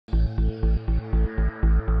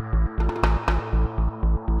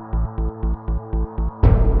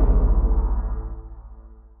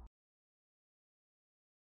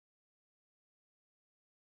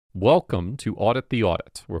Welcome to Audit the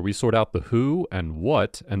Audit, where we sort out the who and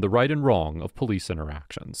what and the right and wrong of police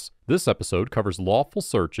interactions. This episode covers lawful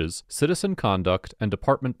searches, citizen conduct, and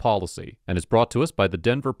department policy, and is brought to us by the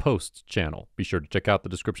Denver Post channel. Be sure to check out the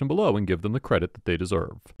description below and give them the credit that they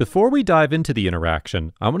deserve. Before we dive into the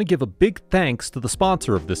interaction, I want to give a big thanks to the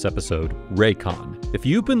sponsor of this episode, Raycon. If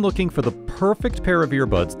you've been looking for the perfect pair of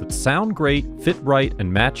earbuds that sound great, fit right,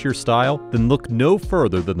 and match your style, then look no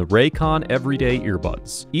further than the Raycon Everyday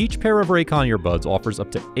Earbuds. Each pair of Raycon earbuds offers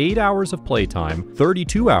up to 8 hours of playtime,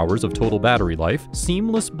 32 hours of total battery life,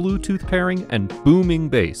 seamless Bluetooth pairing, and booming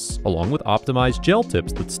bass, along with optimized gel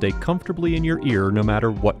tips that stay comfortably in your ear no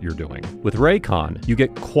matter what you're doing. With Raycon, you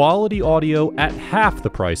get quality audio at half the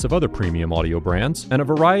price of other premium audio brands, and a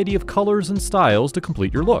variety of colors and styles to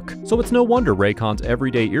complete your look. So it's no wonder Raycon's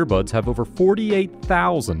Everyday Earbuds have over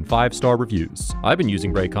 48,000 5-star reviews. I've been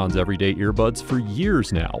using Raycon's Everyday Earbuds for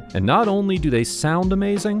years now, and not only do they sound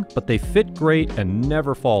amazing, but they fit great and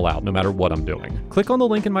never fall out no matter what I'm doing. Click on the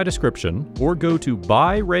link in my description or go to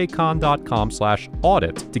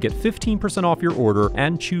buyraycon.com/audit to get 15% off your order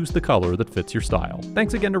and choose the color that fits your style.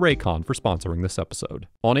 Thanks again to Raycon for sponsoring this episode.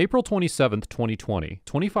 On April 27th, 2020,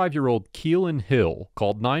 25-year-old Keelan Hill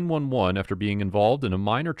called 911 after being involved in a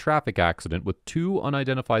minor traffic accident with two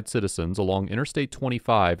unidentified citizens along Interstate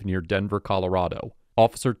 25 near Denver, Colorado.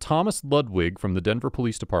 Officer Thomas Ludwig from the Denver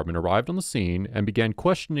Police Department arrived on the scene and began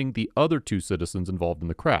questioning the other two citizens involved in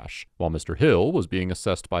the crash, while Mr. Hill was being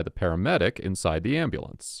assessed by the paramedic inside the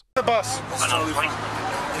ambulance. The bus.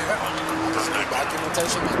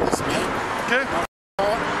 Okay.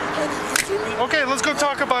 Okay, let's go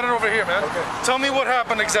talk about it over here, man. Okay. Tell me what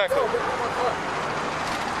happened exactly.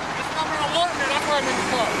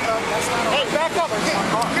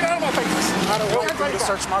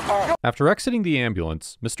 After exiting the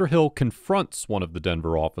ambulance, Mr. Hill confronts one of the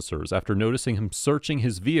Denver officers after noticing him searching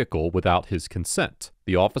his vehicle without his consent.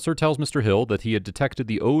 The officer tells Mr. Hill that he had detected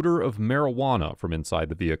the odor of marijuana from inside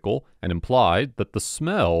the vehicle and implied that the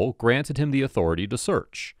smell granted him the authority to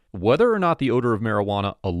search. Whether or not the odor of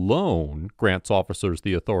marijuana alone grants officers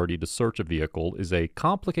the authority to search a vehicle is a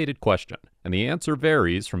complicated question, and the answer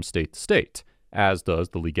varies from state to state, as does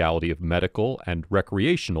the legality of medical and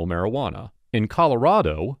recreational marijuana. In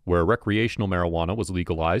Colorado, where recreational marijuana was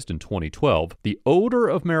legalized in 2012, the odor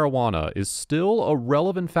of marijuana is still a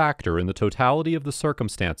relevant factor in the totality of the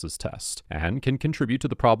circumstances test and can contribute to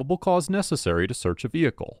the probable cause necessary to search a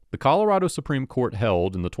vehicle. The Colorado Supreme Court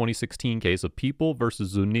held in the 2016 case of People v.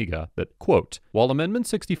 Zuniga that, quote, while Amendment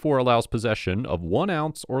 64 allows possession of 1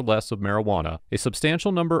 ounce or less of marijuana, a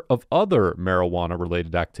substantial number of other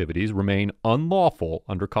marijuana-related activities remain unlawful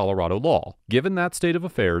under Colorado law. Given that state of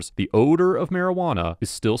affairs, the odor of marijuana is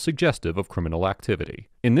still suggestive of criminal activity.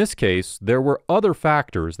 In this case, there were other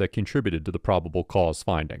factors that contributed to the probable cause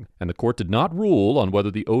finding, and the court did not rule on whether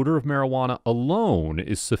the odor of marijuana alone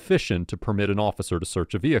is sufficient to permit an officer to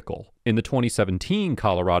search a vehicle. In the 2017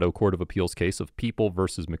 Colorado Court of Appeals case of People v.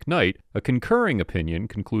 McKnight, a concurring opinion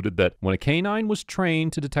concluded that when a canine was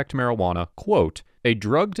trained to detect marijuana, quote, a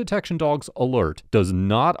drug detection dog's alert does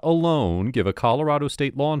not alone give a Colorado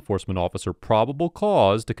state law enforcement officer probable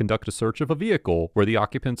cause to conduct a search of a vehicle where the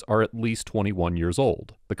occupants are at least 21 years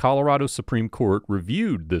old. The Colorado Supreme Court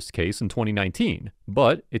reviewed this case in 2019,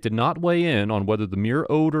 but it did not weigh in on whether the mere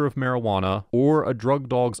odor of marijuana or a drug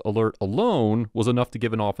dog's alert alone was enough to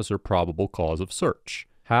give an officer probable cause of search.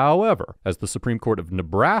 However, as the Supreme Court of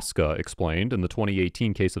Nebraska explained in the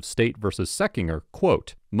 2018 case of State v. Seckinger,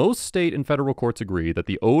 quote, most state and federal courts agree that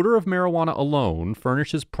the odor of marijuana alone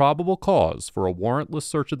furnishes probable cause for a warrantless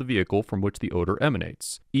search of the vehicle from which the odor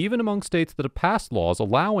emanates. Even among states that have passed laws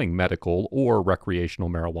allowing medical or recreational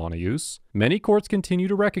marijuana use, many courts continue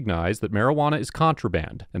to recognize that marijuana is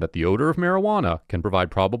contraband and that the odor of marijuana can provide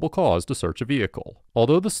probable cause to search a vehicle.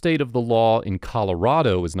 Although the state of the law in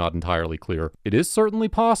Colorado is not entirely clear, it is certainly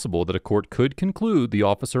possible that a court could conclude the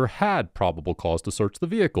officer had probable cause to search the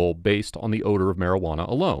vehicle based on the odor of marijuana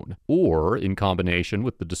alone, or in combination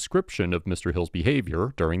with the description of Mr. Hill's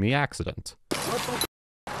behavior during the accident.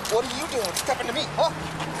 What are you doing? Stepping to me, huh?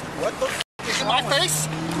 What the f*** is in my face?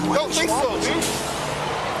 Don't think so, dude.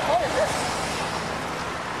 What is this?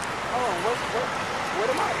 Oh, what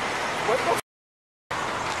am I? What the f***?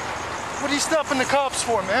 What are you stopping the cops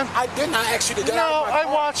for, man? I did not ask you to get out of my car. No,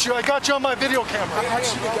 I watched you. I got you on my video camera. I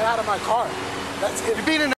asked you to get out of my car. That's it. You're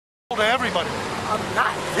being an asshole to everybody. I'm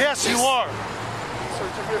not. Yes, you are.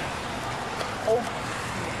 Oh.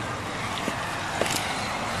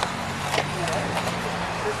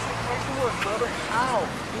 Ow.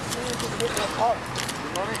 This man just hit my car. You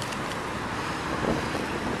know what?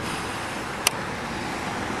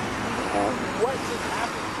 What just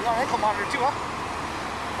happened? You got an ankle monitor too, huh?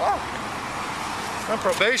 Wow. On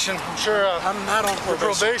probation. I'm sure I'm not on the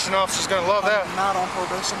probation. probation officer's gonna love that. I'm not on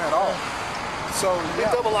probation at all. So, yeah.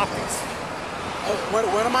 Double lock these.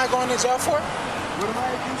 What am I going to jail for? What am I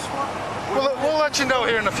accused for? We'll let you know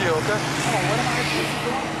here in a few, okay? What am I accused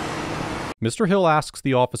for? Mr. Hill asks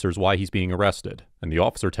the officers why he's being arrested, and the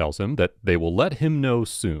officer tells him that they will let him know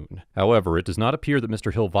soon. However, it does not appear that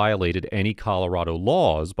Mr. Hill violated any Colorado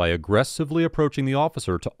laws by aggressively approaching the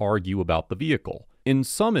officer to argue about the vehicle. In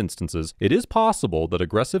some instances, it is possible that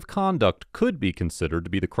aggressive conduct could be considered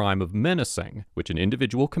to be the crime of menacing, which an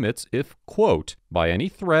individual commits if, quote, by any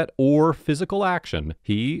threat or physical action,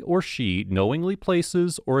 he or she knowingly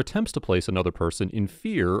places or attempts to place another person in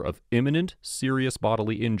fear of imminent serious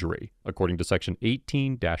bodily injury, according to Section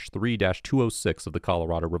 18-3-206 of the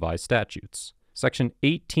Colorado Revised Statutes. Section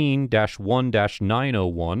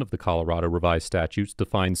 18-1-901 of the Colorado Revised Statutes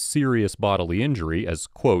defines serious bodily injury as,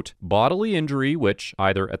 quote, bodily injury which,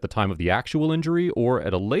 either at the time of the actual injury or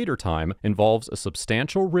at a later time, involves a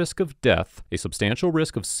substantial risk of death, a substantial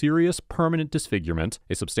risk of serious permanent disfigurement,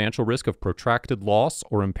 a substantial risk of protracted loss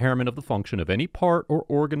or impairment of the function of any part or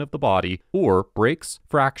organ of the body, or breaks,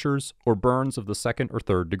 fractures, or burns of the second or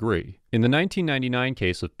third degree. In the 1999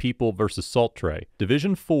 case of People v. Saltray,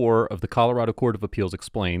 Division 4 of the Colorado Court of Appeals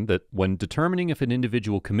explained that when determining if an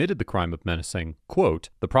individual committed the crime of menacing, quote,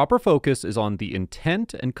 the proper focus is on the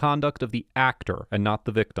intent and conduct of the actor and not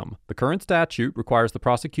the victim. The current statute requires the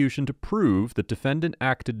prosecution to prove that defendant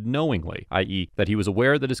acted knowingly, i.e., that he was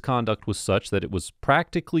aware that his conduct was such that it was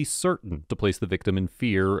practically certain to place the victim in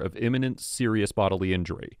fear of imminent serious bodily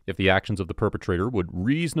injury. If the actions of the perpetrator would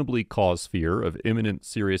reasonably cause fear of imminent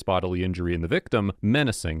serious bodily injury in the victim,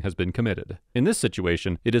 menacing has been committed. In this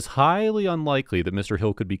situation, it is highly unlikely that Mr.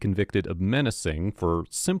 Hill could be convicted of menacing for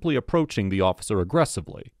simply approaching the officer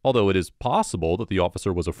aggressively. Although it is possible that the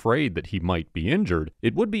officer was afraid that he might be injured,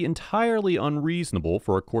 it would be entirely unreasonable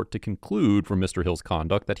for a court to conclude from Mr. Hill's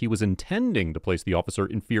conduct that he was intending to place the officer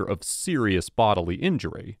in fear of serious bodily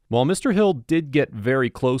injury. While Mr. Hill did get very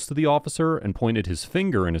close to the officer and pointed his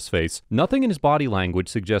finger in his face, nothing in his body language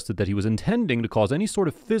suggested that he was intending to cause any sort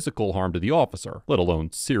of physical harm to the officer, let alone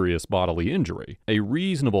serious bodily injury. A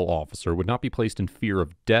reasonable officer would not be placed in fear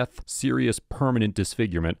of death, serious permanent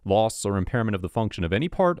disfigurement, loss or impairment of the function of any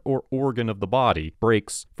part or organ of the body,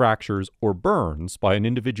 breaks, fractures, or burns by an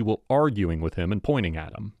individual arguing with him and pointing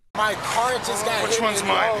at him. My car just got Which hit. one's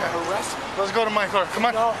mine? Let's go to my car. Come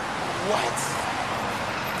on. No. What?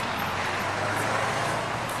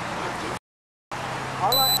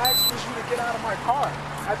 All I asked was you to get out of my car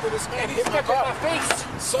after this man hit my car. My face.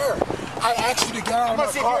 Sir, I asked you to get out of my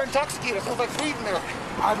car. I'm you're intoxicated. It smells like weed in there.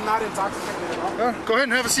 I'm not intoxicated at all. Go ahead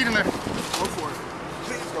and have a seat in there. Go for it.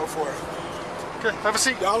 Please go for it. Okay, have a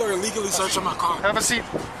seat. Y'all are illegally searching my car. Have a seat.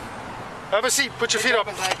 Have a seat. Put your feet up.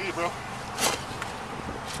 ID, bro.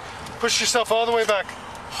 Push yourself all the way back.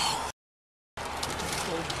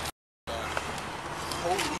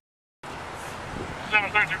 Holy.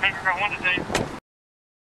 733 Baker Ground 1 today.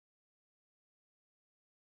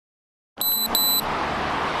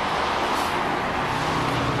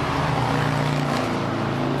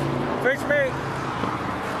 Fix me.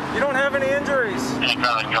 You don't have any injuries. It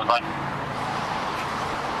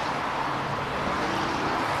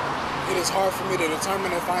is hard for me to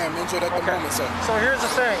determine if I am injured at the moment, sir. So here's the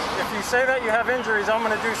thing. If you say that you have injuries, I'm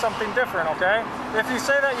going to do something different, okay? If you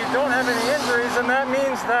say that you don't have any injuries, then that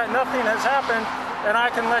means that nothing has happened and I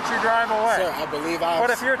can let you drive away. Sir, I believe I.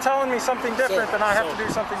 But if you're telling me something different, then I have to do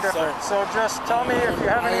something different. So just tell me if you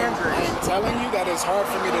have any injuries. I am telling you that it's hard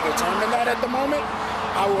for me to determine that at the moment.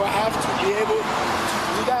 I will have to be able to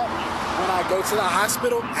do that when I go to the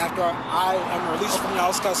hospital after I am released from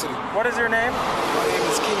y'all's custody. What is your name? My name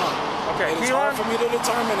is Keelan. Okay, It is hard for me to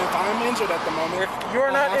determine if I am injured at the moment. If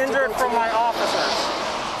you're not injured from my officers.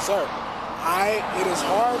 Sir, it is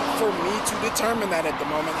hard for me to determine that at the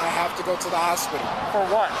moment. I have to go to the hospital. For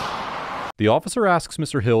what? The officer asks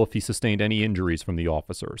Mr. Hill if he sustained any injuries from the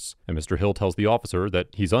officers, and Mr. Hill tells the officer that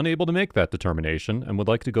he's unable to make that determination and would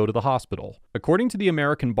like to go to the hospital. According to the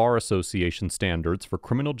American Bar Association standards for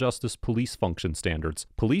criminal justice police function standards,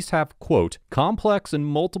 police have, quote, complex and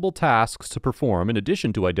multiple tasks to perform in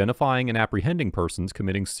addition to identifying and apprehending persons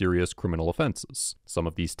committing serious criminal offenses. Some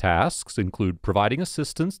of these tasks include providing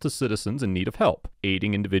assistance to citizens in need of help,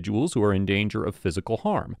 aiding individuals who are in danger of physical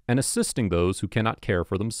harm, and assisting those who cannot care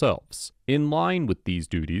for themselves. In line with these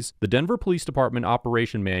duties, the Denver Police Department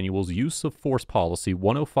Operation Manual's Use of Force Policy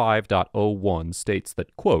 105.01 states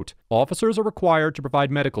that, quote, officers are required to provide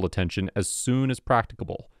medical attention as soon as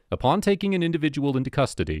practicable. Upon taking an individual into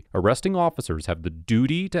custody, arresting officers have the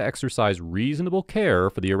duty to exercise reasonable care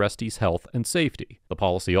for the arrestee's health and safety. The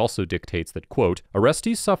policy also dictates that, quote,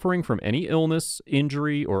 arrestees suffering from any illness,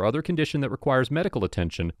 injury, or other condition that requires medical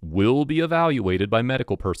attention will be evaluated by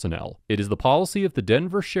medical personnel. It is the policy of the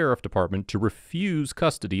Denver Sheriff Department to refuse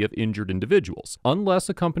custody of injured individuals, unless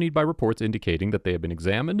accompanied by reports indicating that they have been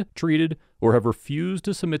examined, treated, or have refused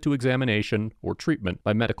to submit to examination or treatment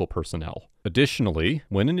by medical personnel. Additionally,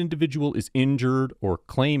 when an individual is injured or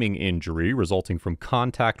claiming injury resulting from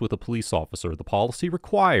contact with a police officer, the policy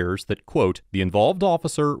requires that, quote, the involved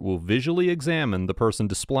officer will visually examine the person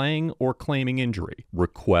displaying or claiming injury,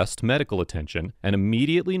 request medical attention, and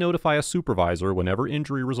immediately notify a supervisor whenever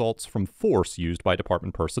injury results from force used by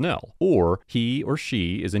department personnel, or he or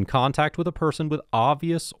she is in contact with a person with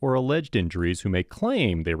obvious or alleged injuries who may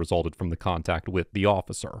claim they resulted from the contact with the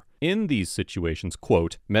officer. In these situations,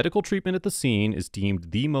 quote, medical treatment at the scene is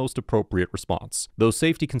deemed the most appropriate response, though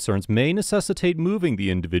safety concerns may necessitate moving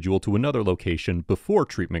the individual to another location before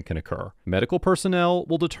treatment can occur. Medical personnel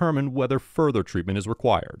will determine whether further treatment is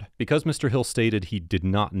required. Because Mr. Hill stated he did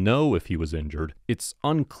not know if he was injured, it's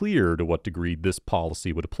unclear to what degree this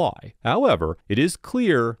policy would apply. However, it is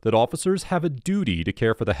clear that officers have a duty to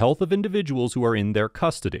care for the health of individuals who are in their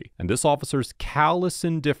custody, and this officer's callous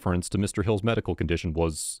indifference to Mr. Hill's medical condition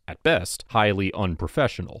was, at best, highly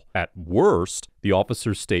unprofessional. At worst, the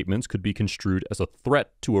officer's statements could be construed as a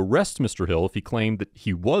threat to arrest Mr. Hill if he claimed that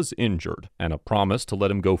he was injured, and a promise to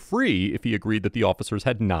let him go free if he agreed that the officers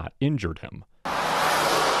had not injured him. I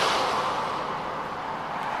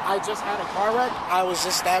just had a car wreck. I was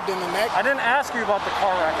just stabbed in the neck. I didn't ask you about the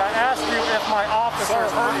car wreck. I asked you if my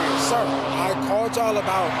officers hurt you. Sir, I called y'all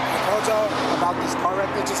about this car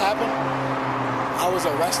wreck that just happened. I was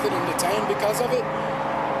arrested and detained because of it.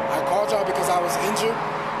 I called y'all because I was injured.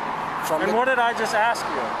 And what did I just ask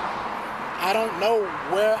you? I don't know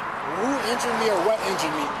who injured me or what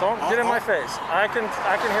injured me. Don't get in my face. I can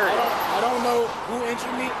hear you. I don't know who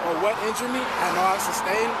injured me or what injured me. I know I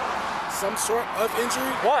sustained some sort of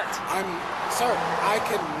injury. What? Sir, I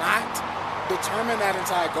cannot determine that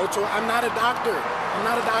until I go to it. I'm not a doctor. I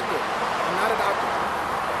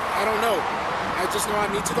don't know. I just know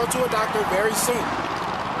I need to go to a doctor very soon.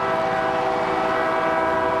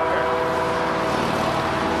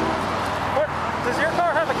 Does your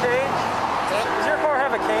car have a cage? Does your car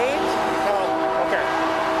have a cage? No. Okay.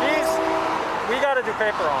 We got to do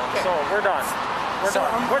paper on him, so we're done. We're done.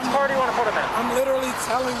 Which car do you want to put him in? I'm literally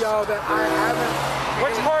telling y'all that I haven't.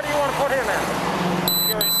 Which car do you want to put him in?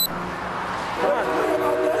 Come on.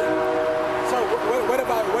 So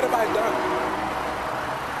what have I done?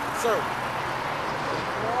 Sir.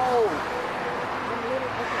 No.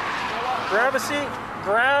 Grab a seat.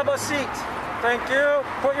 Grab a seat. Thank you.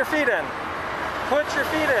 Put your feet in. Put your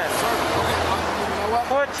feet in. Sir, you know what?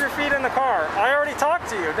 Put your feet in the car. I already talked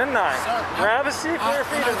to you, didn't I? Sir, grab a seat, put your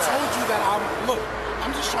feet in there. I told you that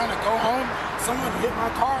I'm just trying to go home. Someone hit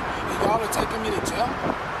my car and y'all are taking me to jail?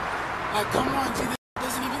 Like, come on, G, this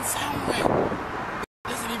doesn't even sound right.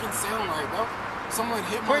 It doesn't even sound right, bro. Someone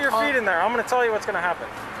hit my car. Put your feet in there. I'm going to tell you what's going to happen.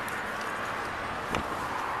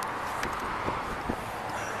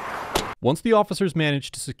 Once the officers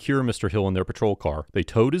managed to secure Mr. Hill in their patrol car, they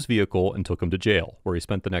towed his vehicle and took him to jail, where he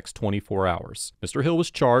spent the next 24 hours. Mr. Hill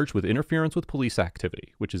was charged with interference with police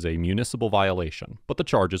activity, which is a municipal violation, but the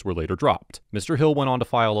charges were later dropped. Mr. Hill went on to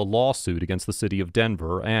file a lawsuit against the city of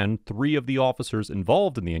Denver and 3 of the officers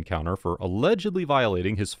involved in the encounter for allegedly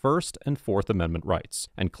violating his First and Fourth Amendment rights,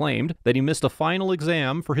 and claimed that he missed a final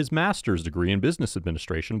exam for his master's degree in business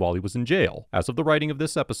administration while he was in jail. As of the writing of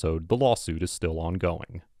this episode, the lawsuit is still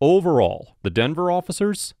ongoing. Overall, the Denver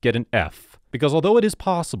officers get an F, because although it is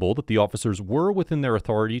possible that the officers were within their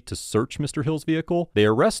authority to search Mr. Hill's vehicle, they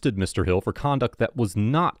arrested Mr. Hill for conduct that was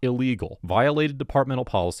not illegal, violated departmental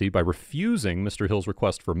policy by refusing Mr. Hill's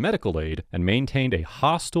request for medical aid, and maintained a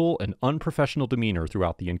hostile and unprofessional demeanor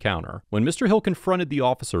throughout the encounter. When Mr. Hill confronted the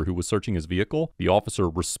officer who was searching his vehicle, the officer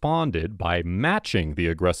responded by matching the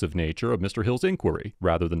aggressive nature of Mr. Hill's inquiry,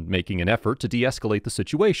 rather than making an effort to de-escalate the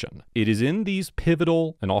situation. It is in these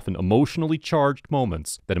pivotal and often emotionally charged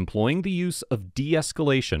moments that employing the use of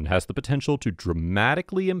de-escalation has the potential to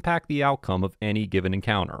dramatically impact the outcome of any given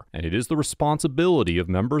encounter, and it is the responsibility of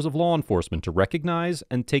members of law enforcement to recognize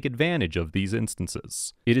and take advantage of these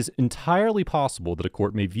instances. It is entirely possible that a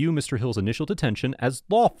court may view Mr. Hill's initial detention as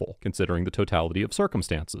lawful, considering the totality of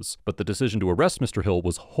circumstances, but the decision to arrest Mr. Hill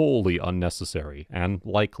was wholly unnecessary and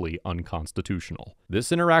likely unconstitutional.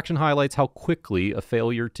 This interaction highlights how quickly a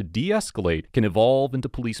failure to de-escalate can evolve into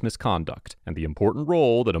police misconduct, and the important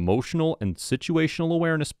role that emotional and situational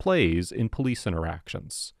awareness plays in police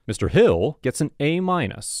interactions. Mr. Hill gets an A-,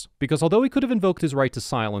 because although he could have invoked his right to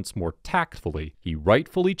silence more tactfully, he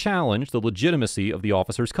rightfully challenged the legitimacy of the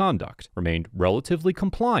officer's conduct, remained relatively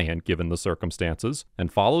compliant given the circumstances,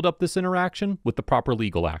 and followed up this interaction with the proper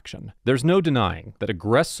legal action. There's no denying that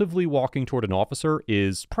aggressively walking toward an officer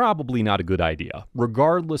is probably not a good idea.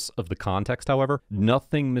 Regardless of the context, however,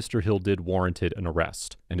 nothing Mr. Hill did warranted an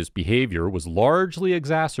arrest, and his behavior was largely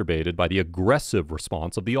exacerbated by the aggressive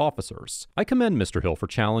response of the officers. I commend Mr. Hill for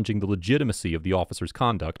challenging the legitimacy of the officer's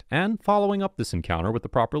conduct and following up this encounter with the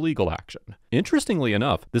proper legal action. Interestingly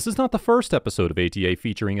enough, this is not the first episode of ATA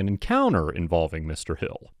featuring an encounter involving Mr.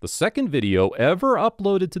 Hill. The second video ever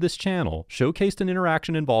uploaded to this channel showcased an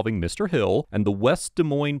interaction involving Mr. Hill and the West Des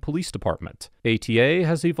Moines Police Department. ATA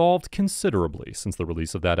has evolved considerably since the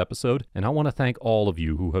release of that episode, and I want to thank all of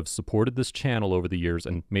you who have supported this channel over the years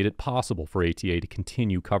and made it possible for ATA to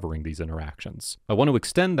continue covering these interactions. I want to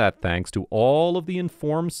extend that thanks to all of the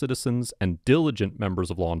informed citizens and diligent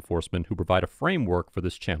members of law enforcement who provide a framework for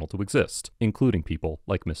this channel to exist, including people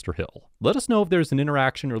like Mr. Hill. Let us know if there's an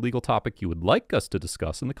interaction or legal topic you would like us to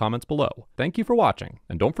discuss in the comments below. Thank you for watching,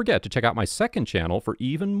 and don't forget to check out my second channel for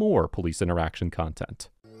even more police interaction content.